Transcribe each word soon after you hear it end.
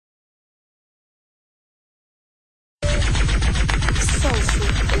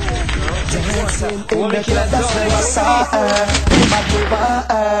In the club, that's where I saw her. But we want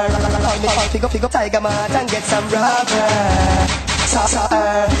her. Pick up Tiger Mart and get some rubber. Saw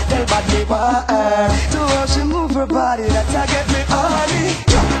her, tell bad me want her. To how she move her body, that's how get me honey.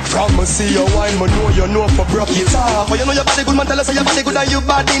 From me see your wine, me know for broke it off. But you know your body good, man, tell us your body good and your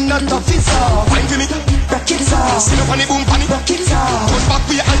body not tough, it's off. Wine for me, rock it off. See the funny boom, funny, rock it off. Push back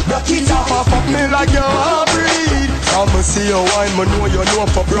for your hand, rock it off. Fuck me like you want breathe. From me see your wine, me know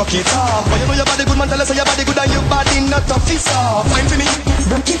for broke it off. But you know your body good, man, tell us your body good and your body not tough, it's off. Wine for me,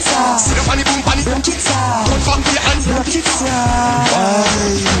 rock it off. See the funny boom, funny, rock it off. Push back for your hand, rock it off.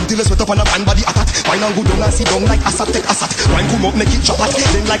 Wine, till you sweat up on a man body attack. Wine and go down and sit down like assat, take assat. Wine come up, make it chop at.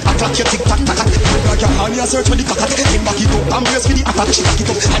 Then like a clock, you tick tack tack. Like your hand, you search for the cock. Him back it up, and brace for the attack. She back it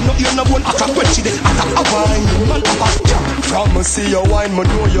up, and not hear no bone attack. When she dey attack a wine, man attack. From me see your wine, me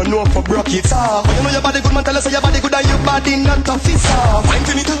know for broke it off. But you know your body good, man, tell us your body good and your body not tough, it's off. Wine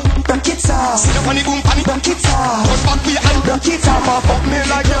for me, rock it off. See the funny boom, funny, rock it off. Push back for your hand, rock it off. Fuck me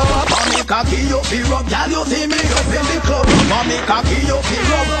like you up. Mommy cocky, you feel rub, girl, you see me up in the club. Mommy cocky, you feel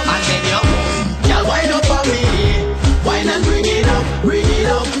rub, and then you girl, wind up for me. Wine and bring it up, bring it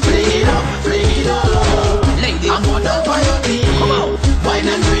up, bring it up, bring it up. Lady, I'm on up for your knee. Come on, wine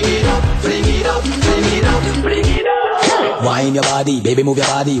and bring it up, bring it up, bring it up, bring it up. Wine your body, baby move your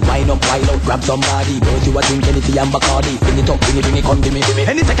body. Wine up, grab somebody. Both you a drink Hennessy and Bacardi. Bring it up, bring it, come give me.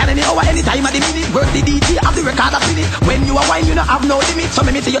 Any second, any hour, any time of the minute. Work the DJ, have the record of it. When you a wine, you don't have no limit. So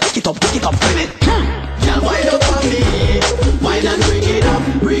let me say you pick it up, bring it. Girl, wind up for me. Wine and bring it up,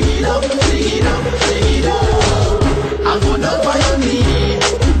 bring it up, bring it up, bring it up. I'm going up for your knee.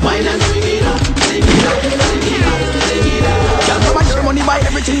 Wine and bring it up, bring it up, bring it up, bring it up. Girl, come and share money buy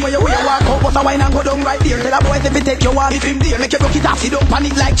everything where you walk out. But a wine and go down right there. Tell a boy if he take your walk, if him there, make you broke it off. Sit don't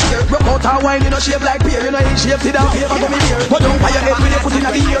panic like cheer. Broke out a wine, you know shape like beer. You know in shape, sit down, favor go me here. But don't fire head with your foot in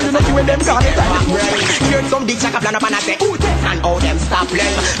the ear. You know you and them gone. Hear some dicks like a plan up and I say, ooh, and all them stop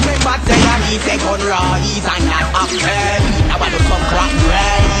playing. Remember say and he say gun rise and not afraid. Now I do some crap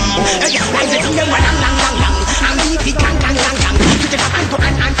brain. Like the thing them went lang. And beat it gang. Switch it up and to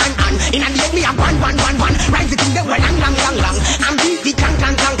an. In and let me a one. Rise the thing them went lang. And beat it gang.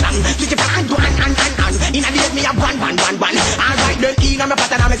 Switch it up and to an. In and let me a one. Alright then in on my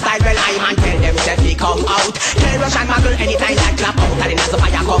pattern on my style. Well I man tell them that they come out. Tell Russian muggle anytime that clap out. And as the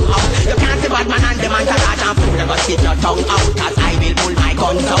fire come out. You can't see bad man and them and garage and fool. Never spit your tongue out. Cause I will pull my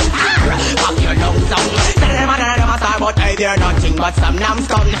guns out. Pop your lungs out. Tell them a star but I hear nothing but some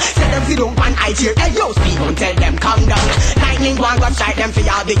numbskull. Tell them see don't pan I cheer. Hey yo speak on tell them calm down. Lightning go and go strike them for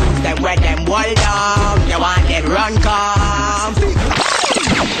all the youths. Them where them wall down. You want them run come.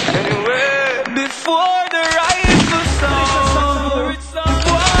 Anyway, before the rifle sound,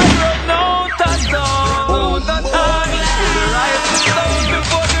 boy run out of town.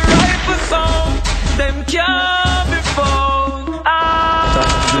 Before the rifle sound, them can't be found.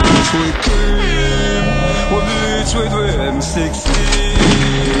 Bleach with cream, we bleach with M16,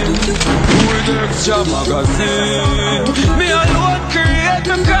 with extra magazine. Me alone create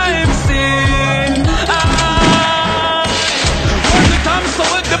the crime scene. I'm so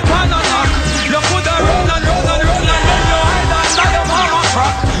with the panalock. You coulda run and then you hide under your mama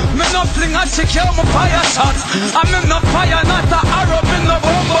crack. Me no fling a chick, you me fire shots. I me no fire, not a arrow. Me no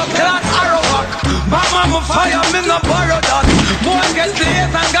bumbo clad arrow back. Mama me fire, me no borrow that. Boy get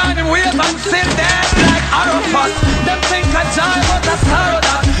late and gone in ways and still dead like Arafat. Them think a child but a sorrow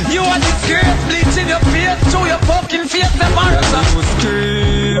that. You a disgrace, bleach in your face, through your fucking face, them arrows that. You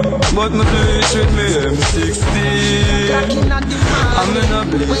scream, but me bleach with me M16. I'm in a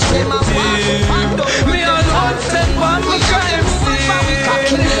bleach with team. Me alone send one me crime scene.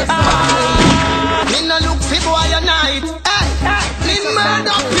 Me no look for boy a night. Me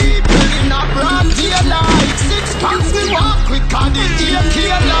murder people in a broad daylight. 6 packs we walk with cause the AK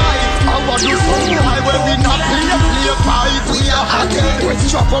light. I want to so high where we not play fight. We are hot, we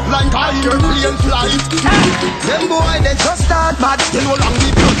chop up like a airplane flight. Them boy they just start bad. They no long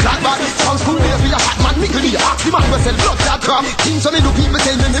need blood that bad. Sounds cool there we a hot man. Me could be ask the man we sell blood that crap. Things so me do people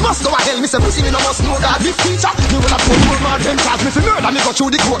tell me must go a hell. Me say pussy me no must know that. Me teacher, me will have put more man them charge me for murder. Me go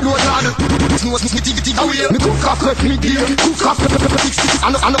through the court load lad. Nose me TV away. Me cook off cut me gear. Cook off fix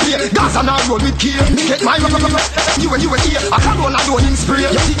and no play. Gas and I roll with gear. Me get my you and here. I can't run alone in spray.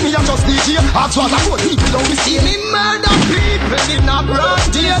 You think me I'm just DJ. Ask what I put people don't we see me murder people in a broad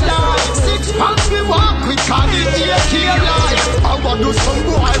daylight. 6 packs we walk with cause the AK light. I want to some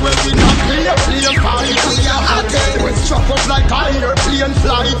boy where we not play fight. We are hot, we strap up like a airplane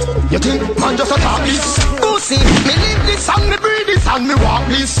flight. You think man just a talk this? Pussy, me live this and me breathe this and me walk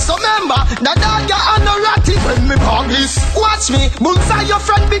this. So remember, that dog ya and no ratty when me park this. Watch me, bullseye your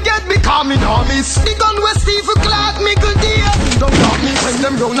friend be get me calm in armies. The gun we Steve Clark me good deal. Don't knock me when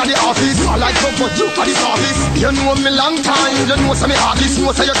them round at the office. I like to put you for the service. You know me long time, you know some me hard this,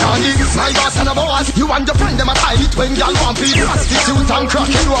 know say you can't live. My boss and a boss, you and your friend them a tie it when y'all want people. Prostitute and crack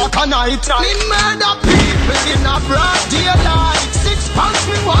you walk a night. Me murder people in a broad daylight. 6 pounds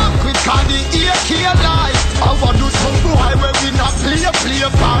me walk with Cardi AK light. I want to some boy where we not play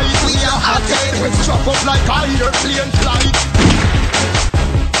fight. We are hot head with strap up like a airplane flight.